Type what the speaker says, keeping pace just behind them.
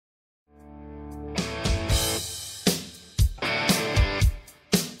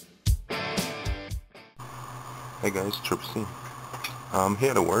Hey guys, Triple C. I'm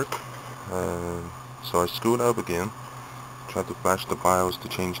here to work, so I screwed up again. Tried to flash the BIOS to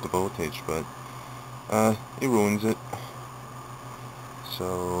change the voltage, but it ruins it.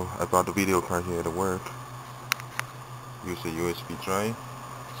 So I brought the video card here to work. Use a USB drive.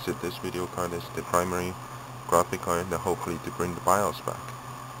 Set this video card as the primary graphic card, and hopefully to bring the BIOS back.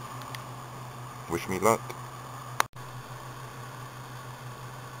 Wish me luck.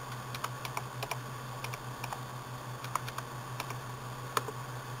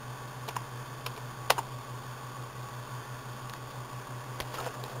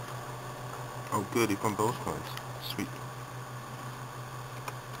 Oh good, he found both cards. Sweet.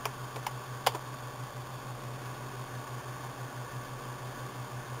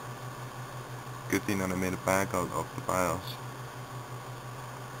 Good thing that I made a bag out of the BIOS.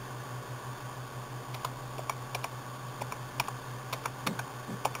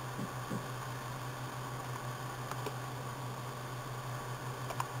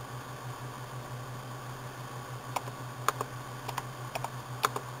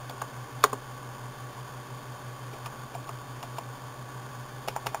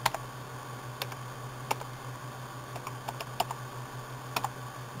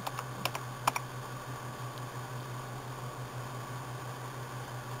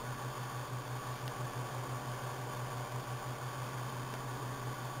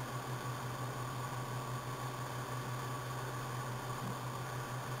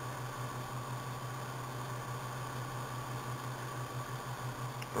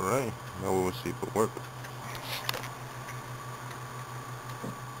 Alright, now we will see if it works.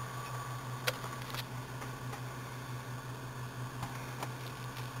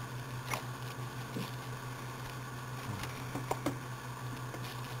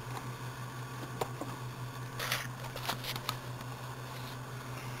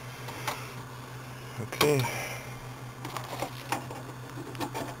 Okay.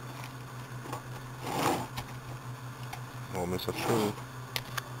 Moments of truth.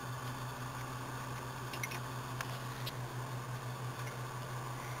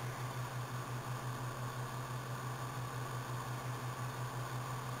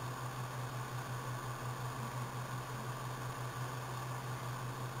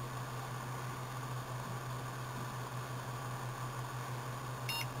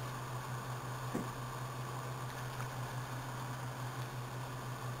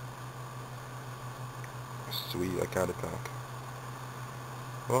 Sweet, I got it back.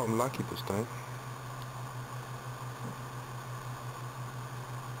 Well, I'm lucky this time.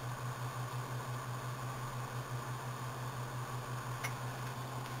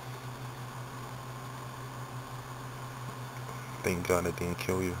 Thank God I didn't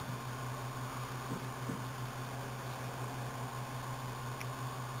kill you.